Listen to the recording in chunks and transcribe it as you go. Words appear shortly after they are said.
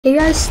Hey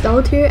guys,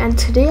 Stout here, and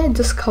today I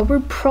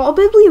discovered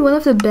probably one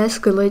of the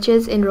best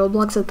glitches in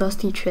Roblox A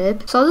Dusty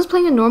Trip. So I was just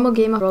playing a normal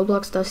game of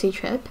Roblox Dusty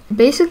Trip.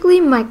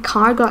 Basically, my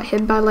car got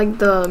hit by like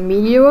the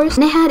meteors,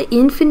 and it had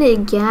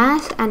infinite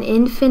gas and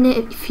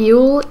infinite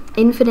fuel,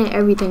 infinite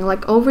everything.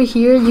 Like over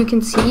here, you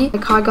can see my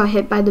car got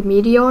hit by the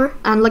meteor,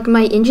 and like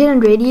my engine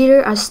and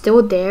radiator are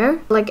still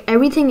there. Like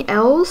everything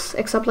else,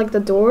 except like the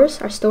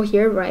doors, are still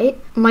here, right?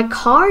 My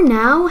car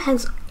now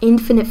has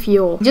infinite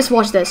fuel. Just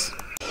watch this.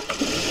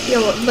 Yo,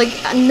 like,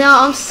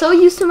 now I'm so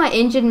used to my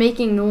engine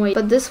making noise,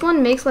 but this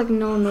one makes like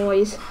no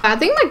noise. I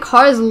think my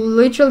car is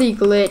literally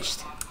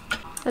glitched.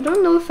 I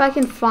don't know if I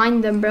can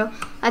find them, bro.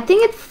 I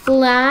think it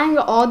flying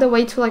all the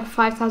way to like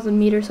 5,000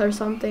 meters or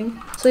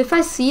something. So if I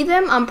see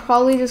them, I'm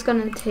probably just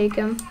gonna take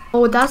them.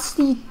 Oh, that's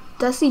the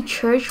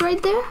church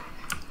right there.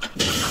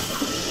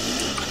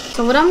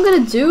 So what I'm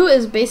gonna do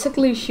is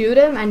basically shoot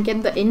him and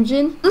get the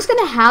engine. I'm just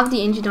gonna have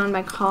the engine on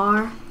my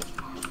car.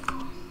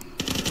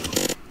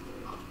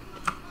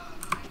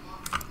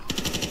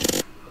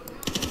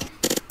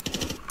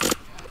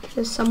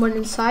 There's someone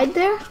inside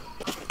there.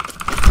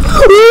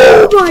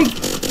 Oh my!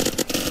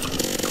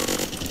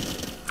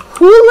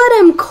 Who let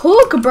him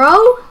cook,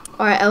 bro?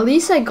 Alright, at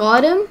least I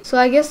got him. So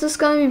I guess this is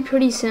gonna be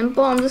pretty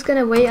simple. I'm just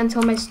gonna wait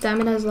until my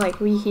stamina is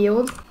like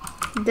re-healed.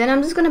 Then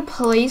I'm just gonna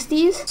place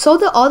these. So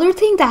the other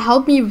thing that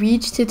helped me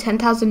reach to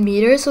 10,000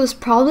 meters was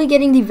probably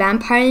getting the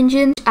vampire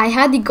engine. I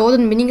had the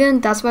golden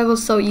minigun, that's why it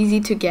was so easy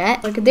to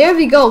get. Like there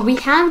we go, we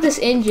have this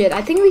engine.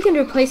 I think we can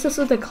replace this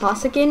with the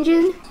classic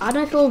engine. I don't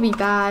know if it will be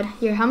bad.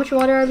 Here, how much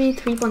water are we?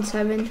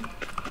 3.7.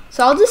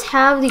 So I'll just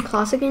have the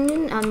classic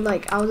engine and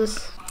like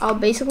I'll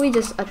basically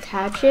just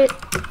attach it.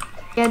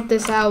 Get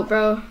this out,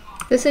 bro.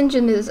 This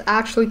engine is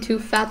actually too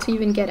fat to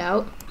even get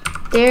out.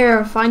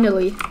 There,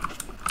 finally.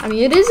 I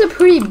mean, it is a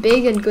pretty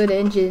big and good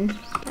engine.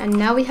 And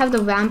now we have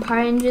the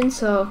vampire engine,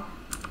 so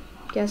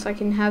guess I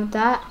can have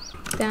that.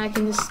 Then I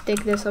can just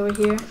stick this over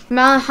here.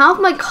 Man, half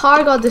my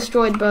car got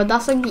destroyed, bro.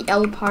 That's like the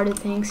L part of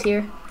things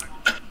here.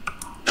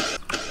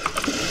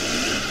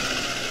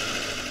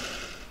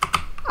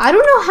 I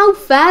don't know how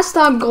fast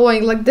I'm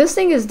going. Like, this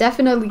thing is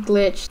definitely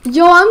glitched.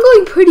 Yo, I'm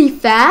going pretty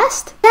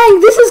fast.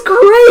 Dang, this is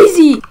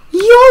crazy.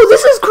 Yo,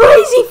 this is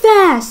crazy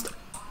fast.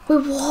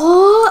 Wait,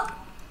 what?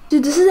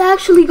 Dude, this is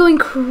actually going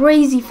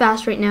crazy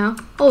fast right now.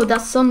 Oh,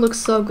 that sun looks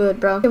so good,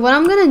 bro. Okay, what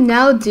I'm gonna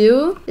now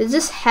do is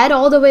just head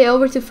all the way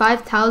over to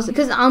 5,000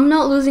 because I'm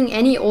not losing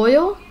any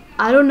oil.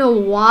 I don't know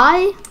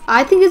why.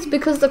 I think it's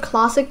because the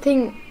classic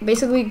thing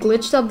basically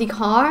glitched up the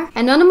car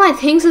and none of my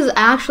things is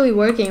actually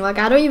working. Like,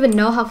 I don't even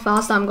know how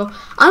fast I'm going.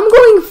 I'm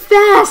going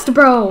fast,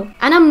 bro.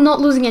 And I'm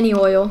not losing any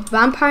oil.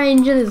 Vampire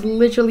engine is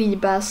literally the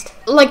best.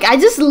 Like, I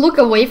just look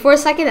away for a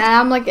second and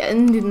I'm like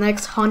in the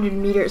next 100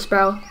 meters,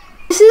 bro.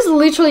 This is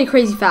literally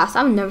crazy fast.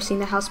 I've never seen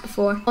the house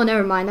before. Oh,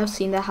 never mind. I've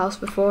seen the house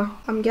before.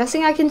 I'm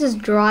guessing I can just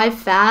drive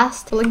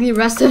fast like the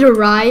rest of the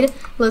ride.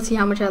 Let's see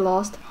how much I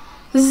lost.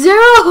 0!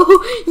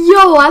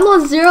 Yo, I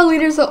lost 0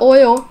 liters of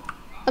oil.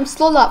 I'm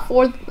still at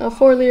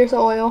 4 liters of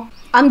oil.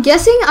 I'm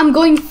guessing I'm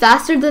going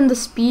faster than the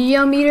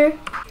speedometer.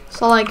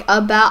 So like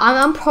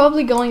I'm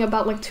probably going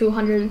about like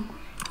 200.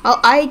 Well,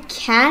 I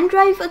can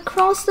drive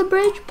across the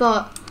bridge,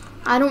 but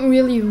I don't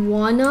really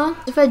wanna.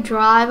 If I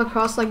drive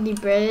across like the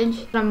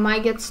bridge, I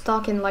might get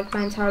stuck and like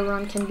my entire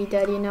run can be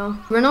dead, you know.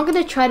 We're not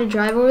gonna try to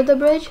drive over the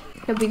bridge.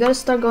 Yeah, we gotta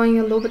start going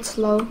a little bit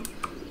slow.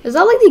 Is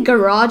that like the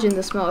garage in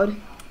this mode?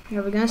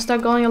 Yeah, we're gonna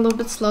start going a little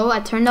bit slow. I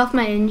turned off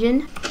my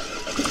engine.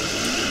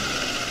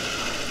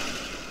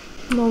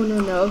 No,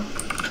 no, no.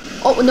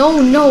 Oh,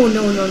 no, no,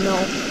 no, no,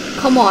 no.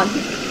 Come on.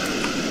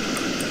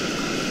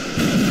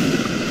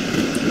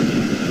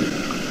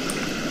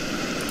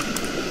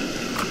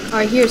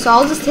 Alright, here, so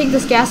I'll just take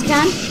this gas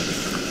can,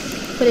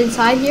 put it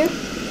inside here.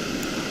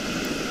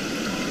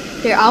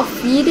 Here, I'll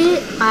feed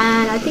it,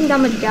 and I think that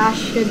much gas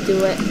should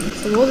do it.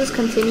 So we'll just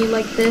continue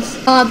like this.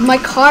 My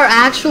car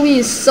actually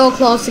is so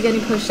close to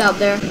getting pushed out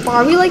there.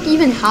 Are we like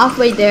even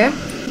halfway there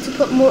to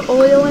put more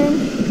oil in?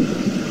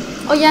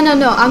 Oh yeah,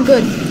 no, I'm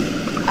good.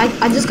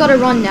 I just gotta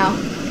run now.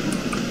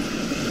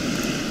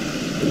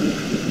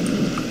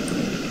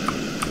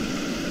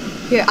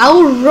 Here, I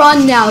will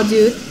run now,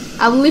 dude.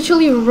 I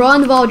literally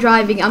run while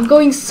driving. I'm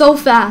going so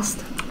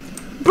fast.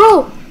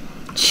 Bro,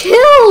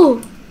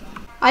 chill.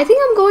 I think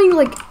I'm going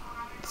like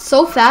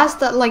so fast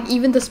that like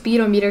even the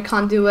speedometer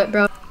can't do it,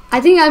 bro.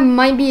 I think I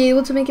might be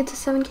able to make it to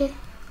 7K.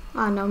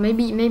 I don't know,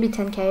 maybe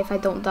 10K if I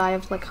don't die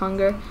of like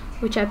hunger,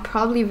 which I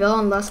probably will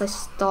unless I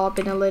stop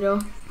in a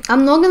little.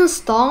 I'm not gonna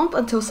stop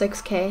until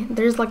 6K.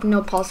 There's like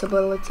no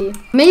possibility.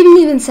 Maybe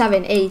even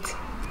 7, 8.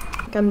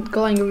 Like, I'm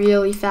going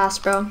really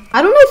fast, bro.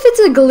 I don't know if it's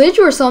a glitch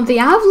or something.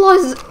 I have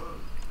lost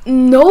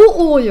no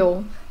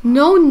oil,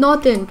 no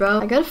nothing, bro.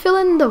 I gotta fill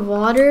in the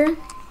water.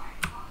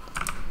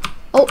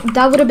 Oh,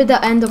 that would have been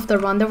the end of the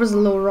run. There was a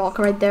little rock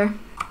right there,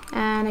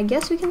 and I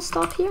guess we can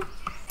stop here,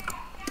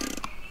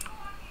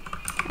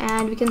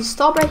 and we can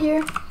stop right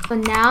here. So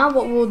now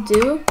what we'll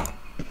do,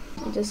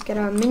 we'll just get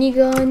our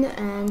minigun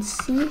and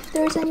see if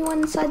there's anyone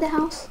inside the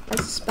house. I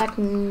suspect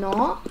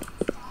not.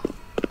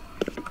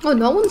 Oh,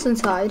 no one's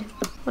inside.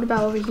 What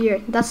about over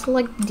here? That's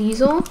like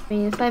diesel. I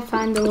mean, if I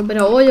find a little bit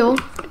of oil.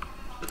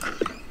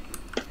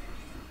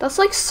 That's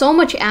like so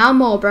much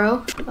ammo,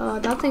 bro.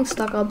 That thing's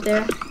stuck up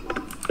there.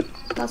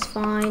 That's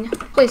fine.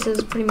 This place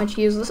is pretty much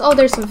useless. Oh,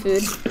 there's some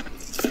food.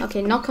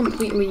 Okay, not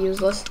completely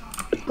useless.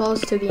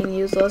 Close to being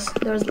useless.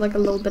 There's like a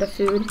little bit of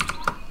food.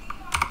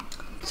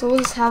 So we'll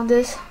just have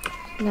this.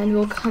 And then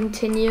we'll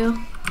continue.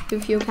 Do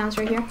fuel cans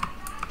right here.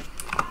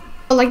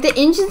 Like the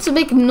engines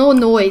make no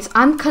noise.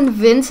 I'm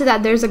convinced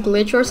that there's a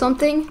glitch or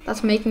something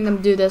that's making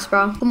them do this,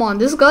 bro. Come on,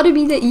 this gotta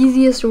be the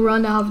easiest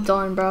run I've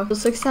done, bro. So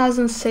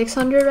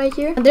 6,600 right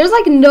here. And there's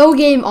like no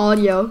game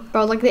audio,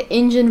 bro. Like the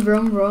engine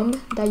vroom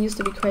vroom. That used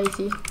to be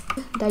crazy.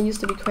 That used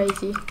to be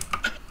crazy.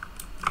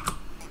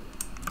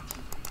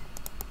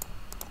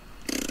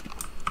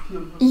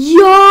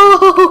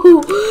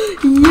 Yo!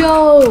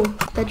 Yo!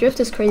 That drift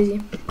is crazy.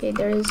 Okay,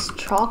 there is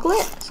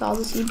chocolate, so I'll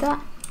just eat that.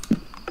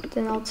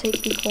 Then I'll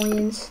take the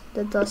coins,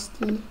 the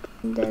dusty,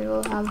 and then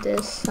we'll have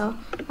this. So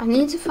I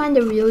need to find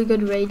a really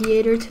good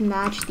radiator to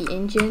match the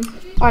engine.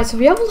 Alright, so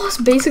we have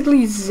lost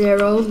basically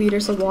 0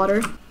 liters of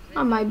water.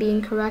 I might be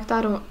incorrect,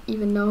 I don't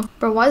even know.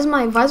 Bro, why is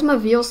my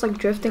wheels like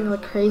drifting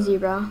like crazy,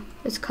 bro?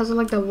 It's because of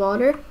like the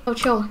water? Oh,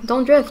 chill,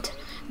 don't drift.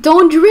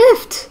 Don't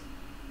drift!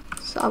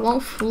 So I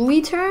won't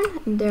fully turn,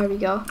 and there we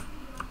go.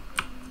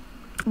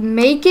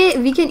 Make it,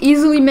 we can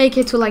easily make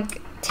it to like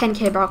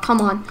 10k, bro,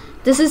 come on.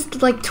 This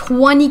is like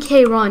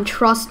 20k run,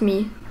 trust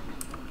me.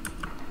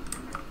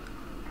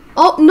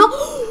 Oh, no.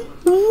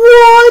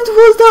 What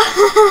was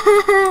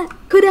that?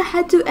 Could have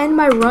had to end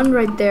my run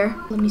right there.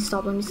 Let me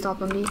stop.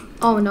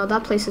 Oh no,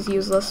 that place is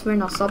useless. We're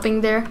not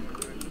stopping there.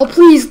 Oh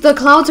please, the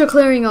clouds are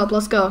clearing up.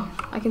 Let's go.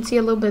 I can see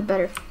a little bit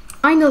better.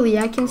 Finally,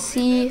 I can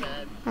see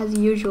as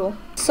usual.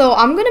 So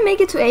I'm gonna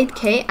make it to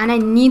 8k and I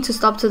need to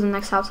stop to the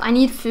next house. I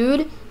need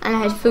food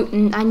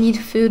and I need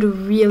food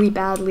really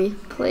badly.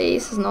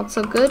 Place is not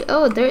so good.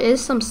 Oh, there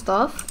is some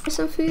stuff. There's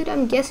some food.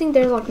 I'm guessing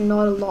there's like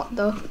not a lot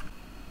though.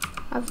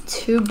 I have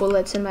 2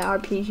 bullets in my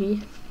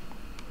RPG.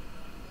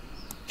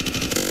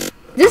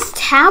 This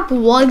tap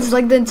once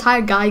like the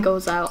entire guy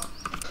goes out.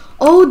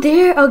 Oh,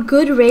 there a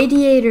good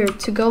radiator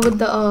to go with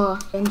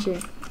the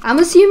engine. I'm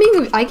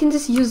assuming I can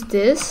just use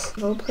this.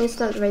 We'll place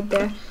that right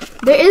there.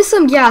 There is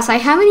some gas. I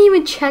haven't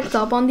even checked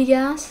up on the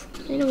gas.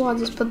 You know what? I'll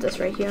just put this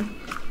right here.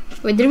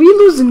 Wait, did we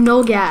lose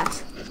no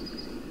gas?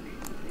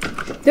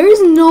 There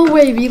is no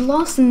way we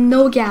lost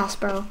no gas,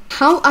 bro.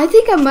 How? I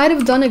think I might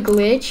have done a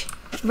glitch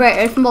where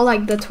if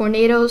like the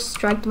tornado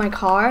struck my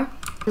car,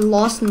 I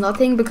lost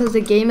nothing because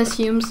the game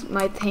assumes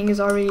my thing is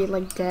already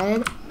like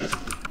dead.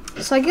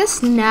 So I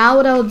guess now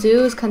what I'll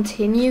do is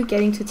continue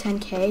getting to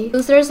 10k.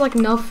 Since there's like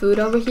no food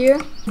over here.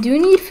 I do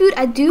need food.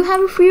 I do have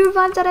a free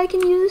revive that I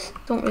can use.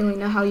 Don't really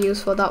know how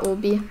useful that will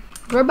be.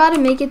 We're about to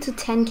make it to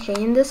 10k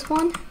in this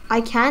one. I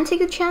can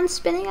take a chance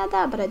spinning at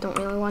that, but I don't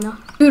really want to.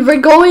 Dude,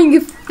 we're going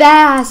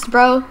fast,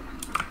 bro.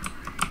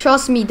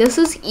 Trust me, this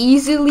is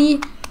easily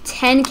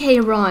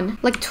 10k run.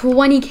 Like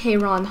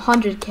 20k run,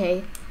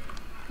 100k. I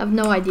have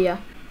no idea.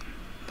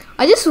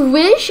 I just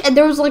wish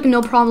there was like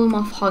no problem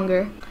of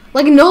hunger.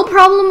 Like no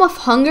problem of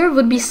hunger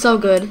would be so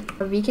good.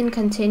 We can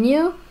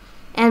continue.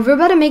 And we're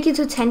about to make it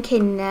to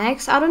 10k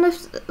next. I don't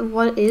know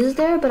what is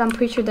there, but I'm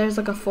pretty sure there's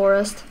like a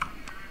forest.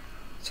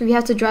 So we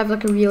have to drive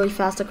like really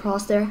fast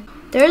across there.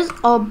 There's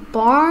a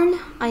barn.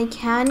 I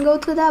can go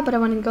to that, but I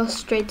want to go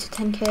straight to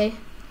 10k.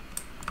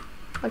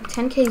 Like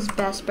 10k is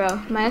best,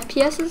 bro. My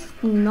FPS is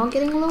not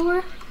getting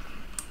lower.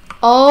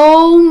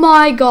 Oh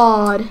my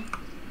god.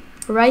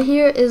 Right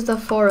here is the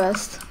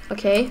forest.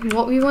 Okay,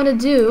 what we want to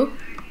do.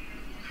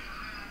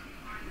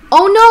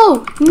 Oh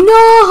no!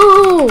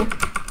 No!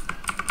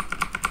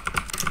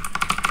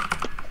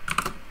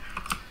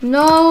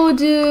 No,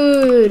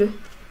 dude.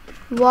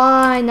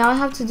 Why? Now I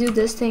have to do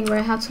this thing where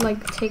I have to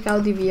like take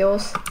out the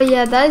wheels. But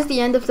yeah, that is the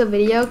end of the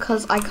video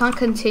because I can't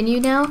continue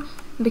now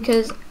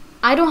because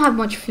I don't have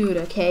much food,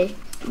 okay?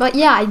 But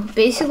yeah, I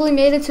basically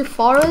made it to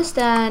forest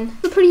and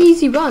it's a pretty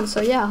easy run.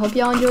 So yeah, I hope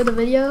y'all enjoyed the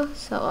video.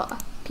 So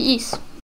peace.